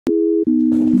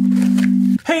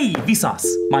Hey, Vsauce,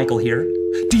 Michael here.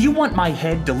 Do you want my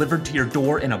head delivered to your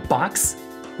door in a box?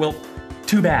 Well,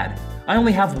 too bad. I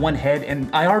only have one head and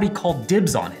I already called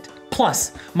dibs on it.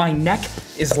 Plus, my neck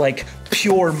is like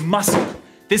pure muscle.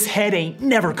 This head ain't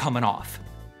never coming off.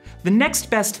 The next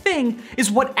best thing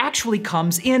is what actually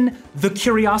comes in the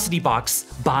Curiosity Box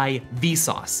by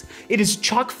Vsauce. It is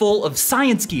chock full of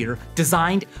science gear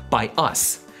designed by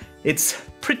us. It's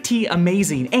pretty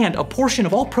amazing, and a portion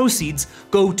of all proceeds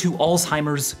go to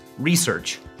Alzheimer's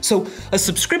research. So a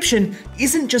subscription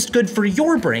isn't just good for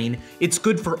your brain, it's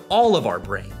good for all of our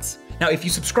brains. Now, if you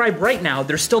subscribe right now,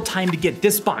 there's still time to get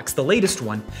this box, the latest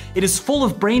one. It is full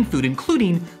of brain food,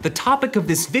 including the topic of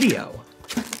this video,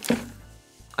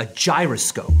 a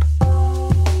gyroscope.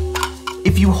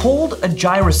 If you hold a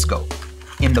gyroscope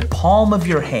in the palm of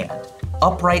your hand,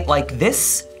 upright like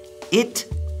this, it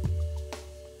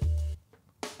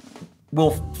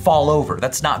will fall over.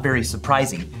 That's not very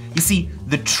surprising. You see,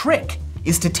 the trick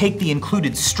is to take the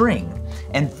included string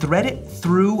and thread it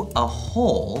through a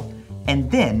hole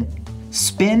and then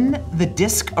spin the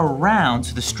disc around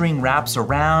so the string wraps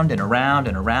around and around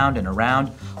and around and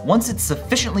around. Once it's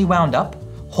sufficiently wound up,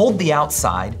 hold the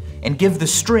outside and give the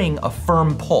string a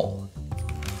firm pull.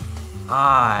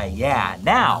 Ah, yeah,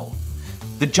 now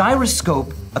the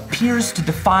gyroscope appears to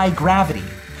defy gravity.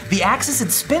 The axis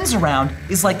it spins around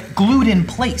is like glued in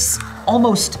place,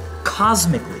 almost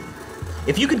cosmically.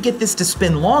 If you could get this to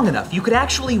spin long enough, you could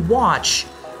actually watch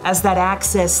as that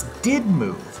axis did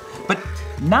move. But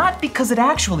not because it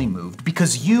actually moved,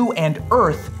 because you and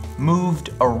Earth moved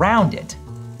around it.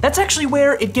 That's actually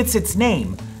where it gets its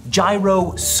name,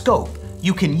 gyroscope.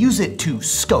 You can use it to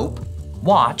scope,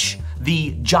 watch,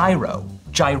 the gyro,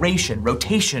 gyration,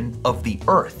 rotation of the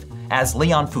Earth, as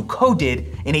Leon Foucault did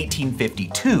in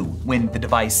 1852 when the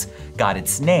device got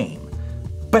its name.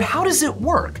 But how does it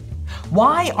work?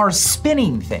 Why are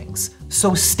spinning things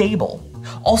so stable?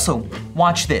 Also,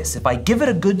 watch this. If I give it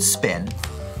a good spin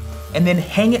and then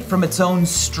hang it from its own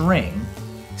string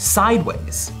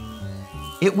sideways,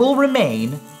 it will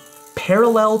remain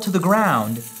parallel to the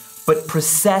ground but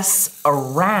precess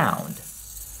around.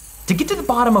 To get to the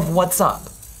bottom of what's up,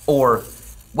 or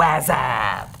what's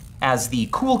up, as the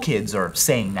cool kids are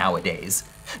saying nowadays,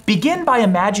 begin by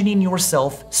imagining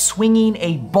yourself swinging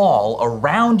a ball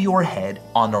around your head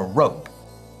on a rope.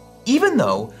 Even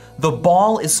though the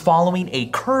ball is following a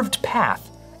curved path,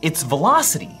 its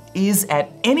velocity is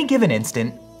at any given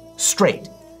instant straight,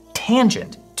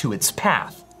 tangent to its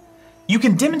path. You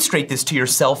can demonstrate this to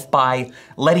yourself by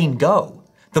letting go.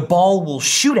 The ball will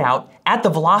shoot out at the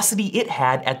velocity it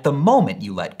had at the moment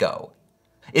you let go.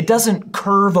 It doesn't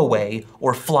curve away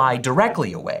or fly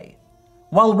directly away.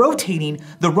 While rotating,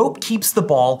 the rope keeps the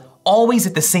ball always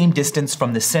at the same distance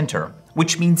from the center,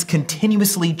 which means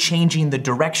continuously changing the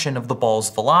direction of the ball's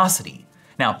velocity.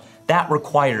 Now, that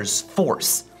requires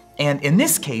force, and in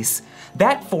this case,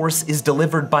 that force is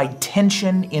delivered by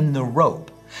tension in the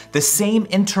rope, the same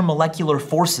intermolecular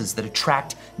forces that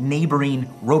attract neighboring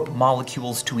rope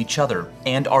molecules to each other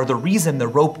and are the reason the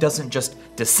rope doesn't just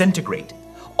disintegrate.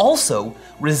 Also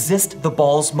resist the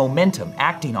ball's momentum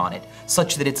acting on it,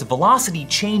 such that its velocity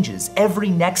changes every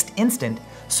next instant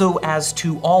so as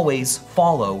to always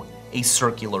follow a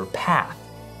circular path.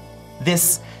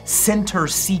 This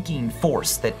center-seeking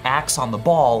force that acts on the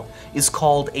ball is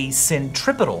called a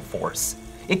centripetal force.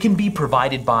 It can be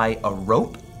provided by a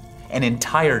rope, an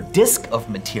entire disk of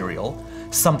material,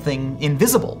 something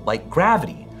invisible like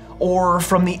gravity, or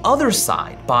from the other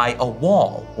side by a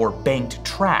wall or banked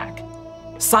track.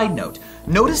 Side note,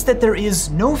 notice that there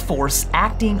is no force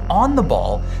acting on the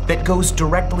ball that goes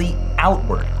directly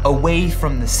outward, away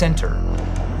from the center.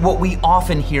 What we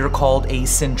often hear called a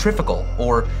centrifugal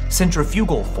or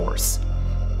centrifugal force.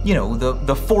 You know,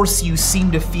 the force you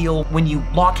seem to feel when you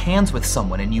lock hands with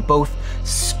someone and you both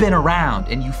spin around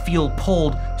and you feel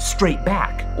pulled straight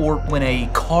back, or when a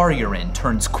car you're in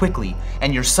turns quickly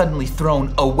and you're suddenly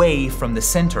thrown away from the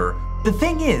center. The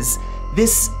thing is,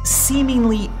 this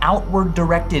seemingly outward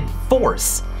directed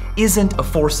force isn't a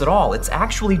force at all. It's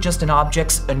actually just an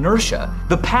object's inertia,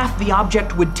 the path the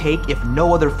object would take if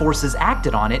no other forces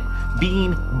acted on it,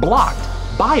 being blocked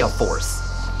by a force,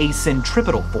 a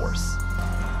centripetal force.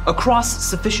 Across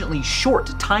sufficiently short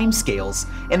timescales,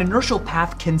 an inertial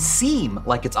path can seem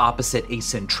like its opposite, a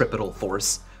centripetal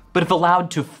force, but if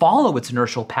allowed to follow its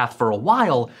inertial path for a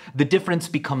while, the difference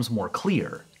becomes more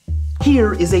clear.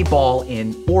 Here is a ball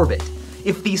in orbit.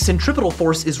 If the centripetal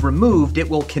force is removed, it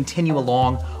will continue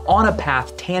along on a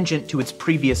path tangent to its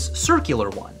previous circular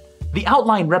one. The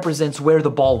outline represents where the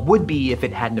ball would be if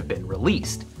it hadn't have been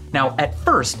released. Now, at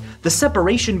first, the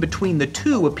separation between the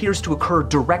two appears to occur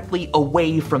directly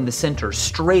away from the center,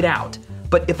 straight out.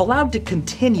 But if allowed to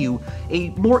continue, a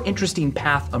more interesting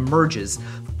path emerges.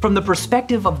 From the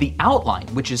perspective of the outline,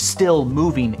 which is still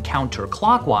moving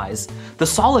counterclockwise, the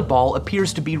solid ball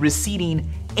appears to be receding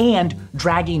and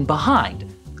dragging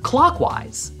behind,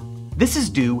 clockwise. This is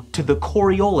due to the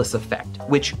Coriolis effect,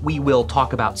 which we will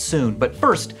talk about soon. But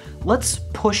first, let's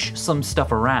push some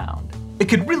stuff around. It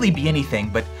could really be anything,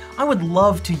 but I would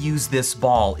love to use this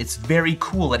ball. It's very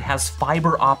cool. It has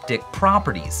fiber optic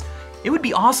properties. It would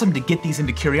be awesome to get these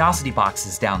into curiosity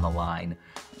boxes down the line.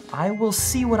 I will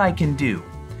see what I can do.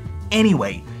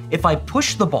 Anyway, if I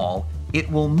push the ball, it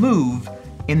will move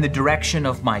in the direction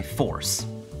of my force.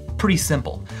 Pretty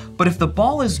simple. But if the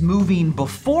ball is moving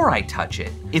before I touch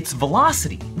it, its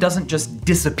velocity doesn't just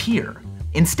disappear.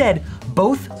 Instead,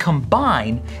 both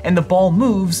combine and the ball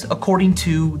moves according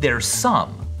to their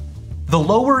sum. The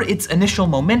lower its initial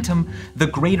momentum, the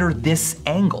greater this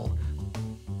angle.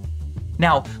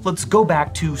 Now, let's go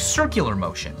back to circular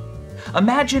motion.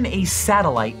 Imagine a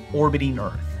satellite orbiting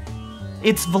Earth.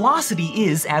 Its velocity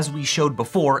is, as we showed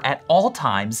before, at all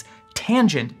times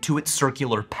tangent to its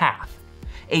circular path.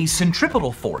 A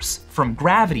centripetal force from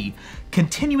gravity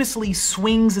continuously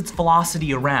swings its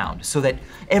velocity around so that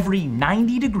every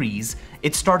 90 degrees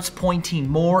it starts pointing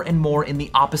more and more in the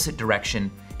opposite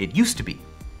direction it used to be.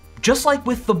 Just like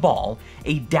with the ball,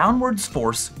 a downwards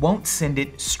force won't send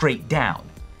it straight down.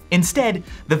 Instead,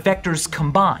 the vectors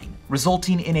combine,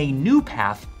 resulting in a new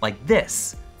path like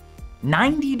this.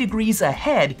 90 degrees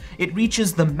ahead, it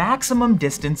reaches the maximum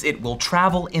distance it will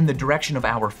travel in the direction of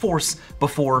our force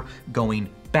before going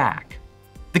back.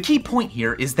 The key point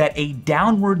here is that a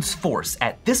downwards force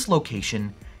at this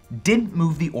location didn't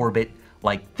move the orbit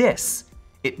like this.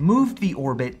 It moved the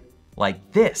orbit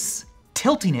like this,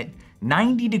 tilting it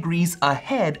 90 degrees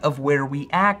ahead of where we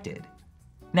acted.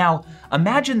 Now,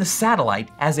 imagine the satellite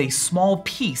as a small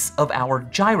piece of our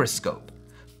gyroscope.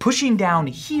 Pushing down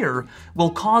here will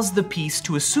cause the piece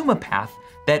to assume a path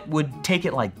that would take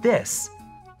it like this.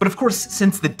 But of course,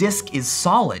 since the disk is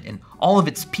solid and all of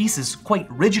its pieces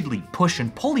quite rigidly push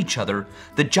and pull each other,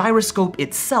 the gyroscope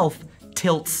itself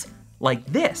tilts like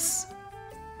this.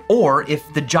 Or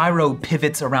if the gyro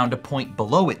pivots around a point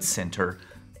below its center,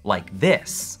 like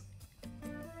this.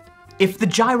 If the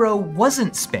gyro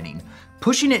wasn't spinning,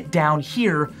 pushing it down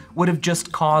here would have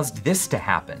just caused this to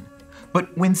happen.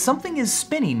 But when something is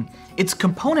spinning, its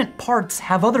component parts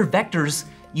have other vectors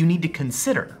you need to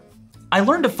consider. I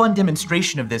learned a fun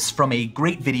demonstration of this from a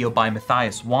great video by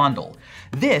Matthias Wandel.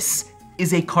 This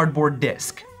is a cardboard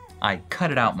disc. I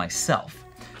cut it out myself.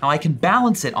 Now I can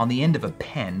balance it on the end of a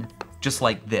pen, just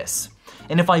like this.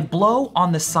 And if I blow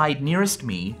on the side nearest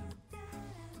me,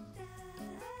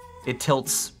 it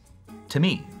tilts to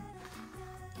me.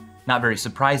 Not very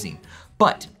surprising.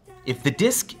 But if the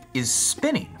disc is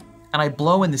spinning and I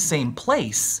blow in the same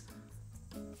place,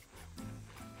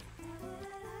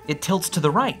 it tilts to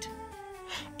the right.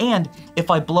 And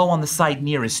if I blow on the side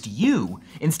nearest you,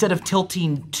 instead of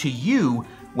tilting to you,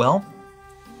 well,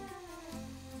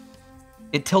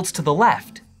 it tilts to the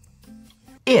left.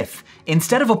 If,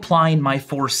 instead of applying my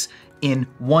force in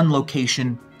one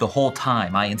location the whole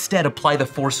time, I instead apply the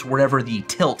force wherever the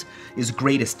tilt is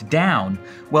greatest down,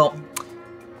 well,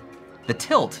 the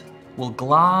tilt will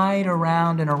glide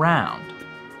around and around.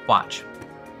 Watch.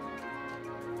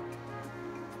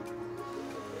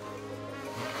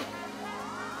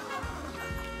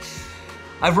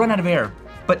 I've run out of air,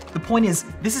 but the point is,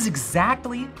 this is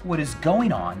exactly what is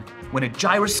going on when a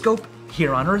gyroscope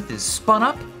here on Earth is spun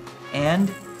up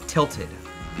and tilted.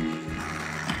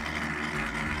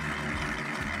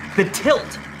 The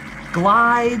tilt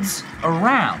glides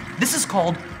around. This is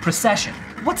called precession.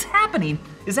 What's happening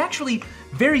is actually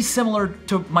very similar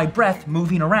to my breath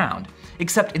moving around,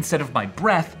 except instead of my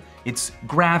breath, it's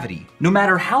gravity. No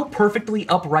matter how perfectly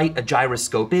upright a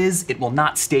gyroscope is, it will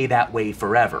not stay that way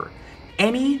forever.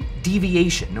 Any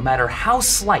deviation, no matter how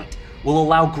slight, will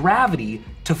allow gravity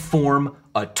to form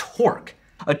a torque.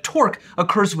 A torque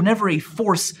occurs whenever a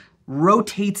force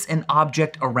rotates an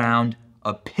object around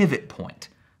a pivot point.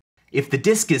 If the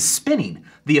disk is spinning,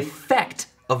 the effect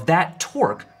of that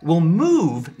torque will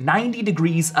move 90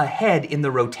 degrees ahead in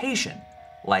the rotation,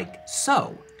 like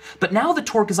so. But now the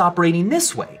torque is operating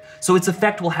this way, so its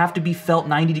effect will have to be felt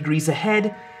 90 degrees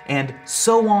ahead, and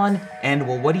so on, and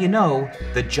well, what do you know,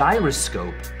 the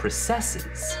gyroscope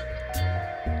precesses.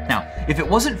 Now, if it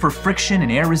wasn't for friction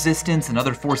and air resistance and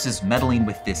other forces meddling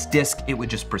with this disk, it would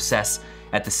just precess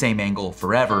at the same angle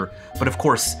forever. But of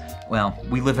course, well,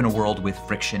 we live in a world with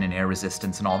friction and air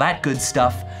resistance and all that good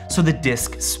stuff, so the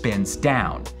disk spins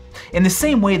down. in the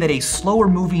same way that a slower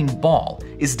moving ball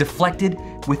is deflected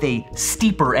with a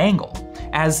steeper angle.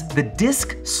 As the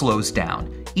disk slows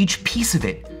down, each piece of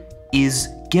it is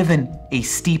given a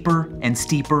steeper and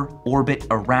steeper orbit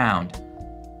around.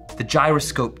 The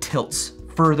gyroscope tilts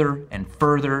further and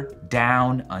further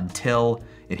down until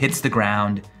it hits the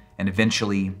ground and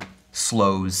eventually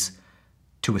slows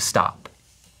to a stop.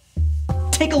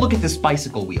 Take a look at this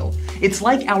bicycle wheel. It's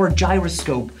like our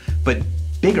gyroscope, but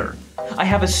bigger. I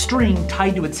have a string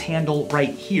tied to its handle right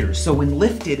here, so when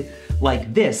lifted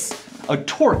like this, a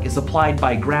torque is applied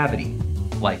by gravity,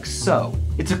 like so.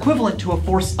 It's equivalent to a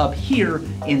force up here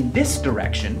in this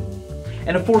direction,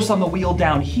 and a force on the wheel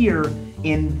down here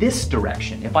in this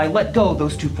direction. If I let go,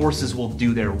 those two forces will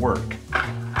do their work.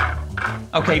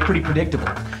 Okay, pretty predictable.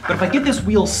 But if I get this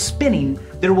wheel spinning,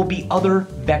 there will be other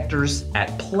vectors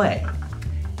at play.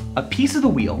 A piece of the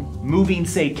wheel, moving,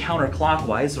 say,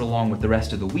 counterclockwise along with the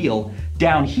rest of the wheel,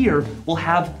 down here will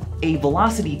have a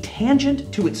velocity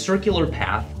tangent to its circular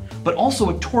path, but also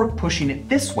a torque pushing it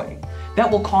this way.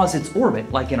 That will cause its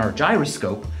orbit, like in our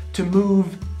gyroscope, to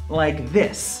move like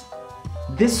this.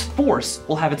 This force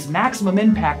will have its maximum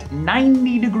impact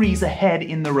 90 degrees ahead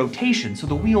in the rotation, so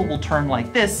the wheel will turn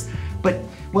like this, but,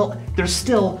 well, there's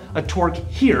still a torque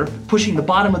here, pushing the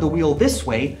bottom of the wheel this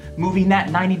way, moving that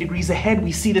 90 degrees ahead.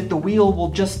 We see that the wheel will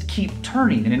just keep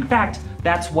turning, and in fact,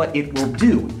 that's what it will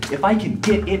do. If I can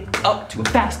get it up to a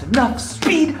fast enough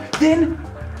speed, then,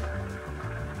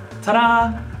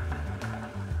 ta-da!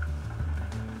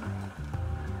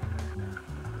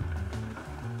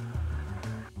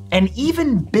 An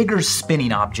even bigger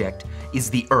spinning object is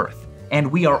the Earth,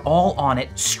 and we are all on it,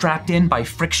 strapped in by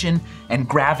friction and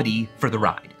gravity for the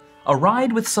ride. A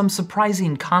ride with some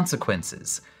surprising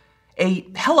consequences. A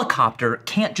helicopter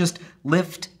can't just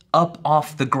lift up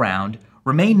off the ground,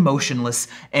 remain motionless,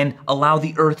 and allow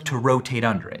the Earth to rotate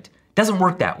under it. It doesn't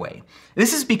work that way.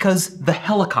 This is because the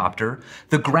helicopter,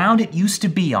 the ground it used to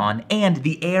be on, and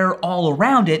the air all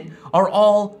around it are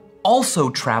all also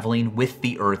traveling with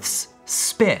the Earth's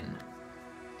spin.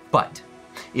 But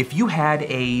if you had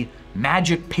a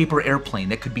magic paper airplane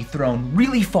that could be thrown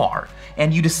really far,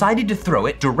 and you decided to throw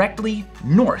it directly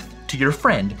north to your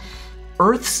friend,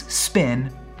 Earth's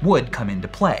spin would come into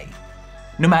play.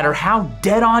 No matter how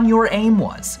dead on your aim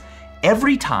was,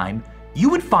 every time you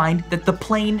would find that the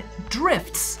plane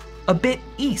drifts a bit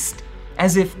east,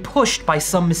 as if pushed by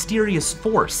some mysterious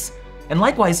force. And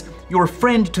likewise, your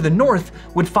friend to the north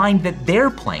would find that their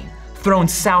plane, thrown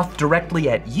south directly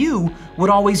at you, would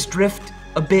always drift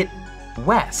a bit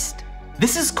west.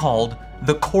 This is called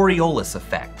the Coriolis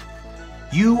effect.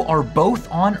 You are both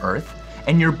on Earth,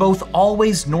 and you're both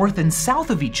always north and south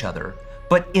of each other,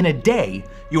 but in a day,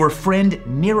 your friend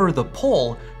nearer the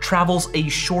pole travels a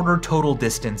shorter total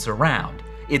distance around.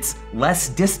 It's less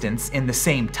distance in the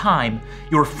same time.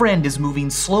 Your friend is moving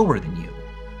slower than you.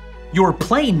 Your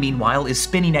plane, meanwhile, is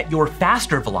spinning at your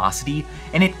faster velocity,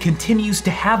 and it continues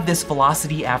to have this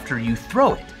velocity after you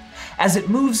throw it. As it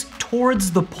moves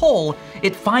towards the pole,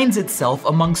 it finds itself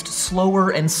amongst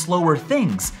slower and slower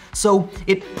things, so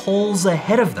it pulls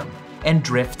ahead of them and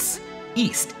drifts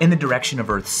east in the direction of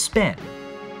Earth's spin.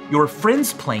 Your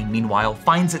friend's plane, meanwhile,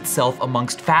 finds itself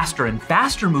amongst faster and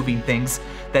faster moving things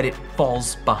that it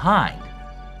falls behind.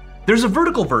 There's a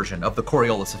vertical version of the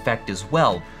Coriolis effect as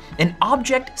well. An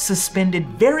object suspended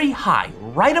very high,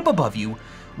 right up above you,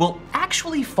 will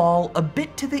actually fall a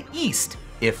bit to the east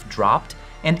if dropped,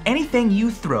 and anything you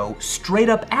throw straight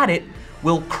up at it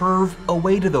will curve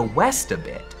away to the west a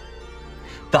bit.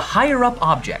 The higher up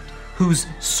object, whose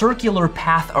circular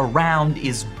path around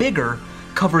is bigger,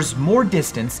 covers more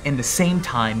distance in the same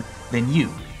time than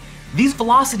you. These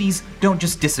velocities don't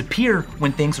just disappear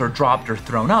when things are dropped or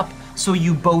thrown up, so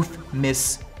you both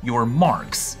miss your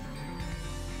marks.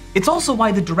 It's also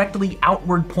why the directly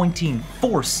outward pointing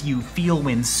force you feel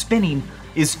when spinning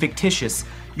is fictitious.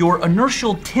 Your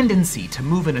inertial tendency to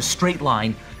move in a straight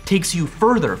line takes you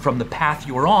further from the path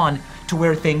you're on to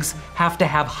where things have to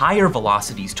have higher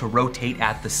velocities to rotate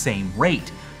at the same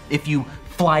rate. If you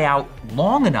fly out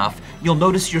long enough, you'll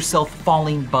notice yourself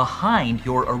falling behind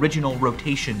your original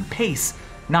rotation pace,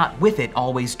 not with it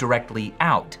always directly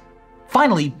out.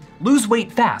 Finally, lose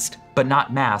weight fast, but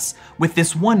not mass, with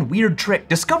this one weird trick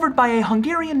discovered by a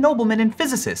Hungarian nobleman and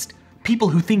physicist. People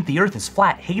who think the Earth is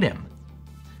flat hate him.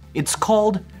 It's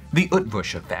called the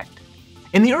Eötvös effect.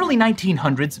 In the early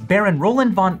 1900s, Baron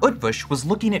Roland von Eötvös was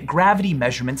looking at gravity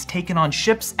measurements taken on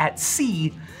ships at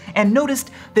sea and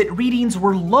noticed that readings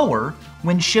were lower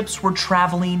when ships were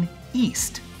traveling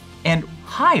east and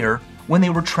higher when they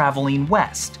were traveling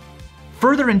west.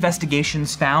 Further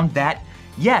investigations found that,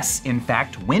 yes, in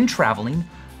fact, when traveling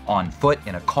On foot,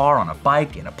 in a car, on a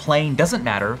bike, in a plane, doesn't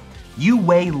matter. You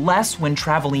weigh less when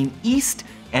traveling east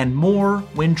and more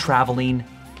when traveling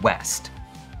west.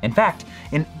 In fact,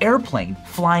 an airplane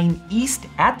flying east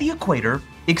at the equator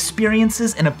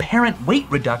experiences an apparent weight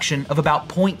reduction of about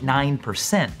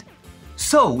 0.9%.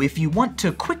 So if you want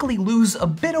to quickly lose a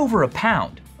bit over a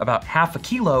pound, about half a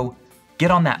kilo, get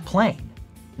on that plane.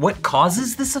 What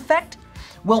causes this effect?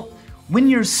 Well, when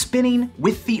you're spinning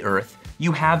with the Earth,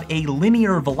 you have a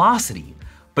linear velocity,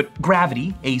 but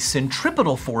gravity, a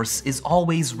centripetal force, is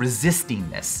always resisting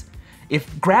this.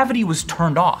 If gravity was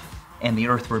turned off and the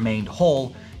Earth remained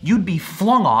whole, you'd be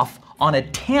flung off on a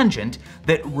tangent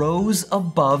that rose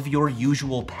above your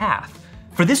usual path.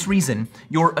 For this reason,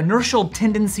 your inertial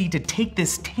tendency to take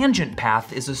this tangent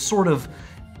path is a sort of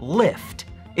lift.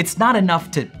 It's not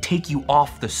enough to take you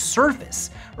off the surface.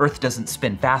 Earth doesn't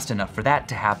spin fast enough for that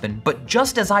to happen, but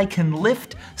just as I can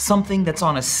lift something that's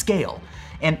on a scale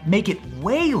and make it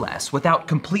weigh less without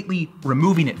completely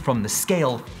removing it from the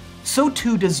scale, so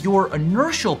too does your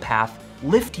inertial path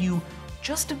lift you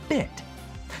just a bit.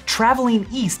 Traveling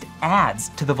east adds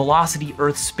to the velocity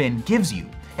Earth's spin gives you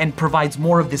and provides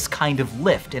more of this kind of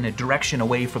lift in a direction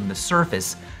away from the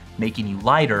surface, making you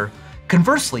lighter.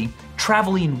 Conversely,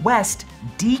 traveling west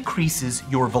decreases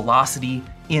your velocity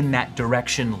in that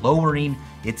direction, lowering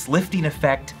its lifting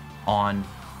effect on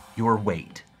your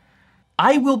weight.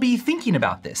 I will be thinking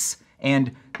about this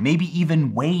and maybe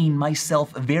even weighing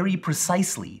myself very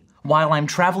precisely while I'm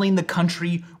traveling the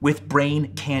country with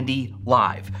Brain Candy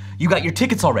Live. You got your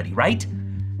tickets already, right?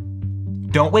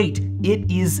 Don't wait.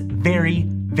 It is very,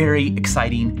 very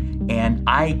exciting, and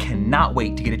I cannot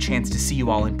wait to get a chance to see you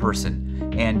all in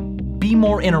person and be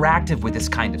more interactive with this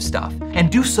kind of stuff,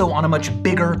 and do so on a much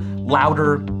bigger,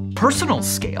 louder, personal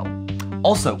scale.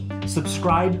 Also,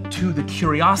 subscribe to the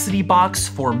Curiosity Box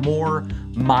for more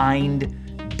mind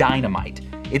dynamite.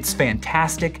 It's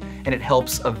fantastic, and it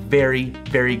helps a very,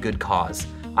 very good cause.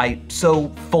 I so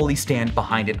fully stand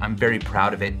behind it. I'm very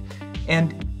proud of it.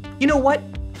 And you know what?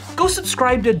 Go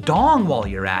subscribe to Dong while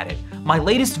you're at it. My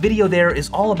latest video there is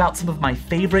all about some of my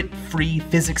favorite free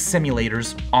physics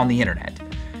simulators on the internet.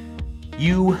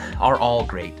 You are all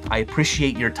great. I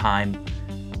appreciate your time.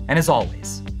 And as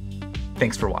always,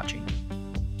 thanks for watching.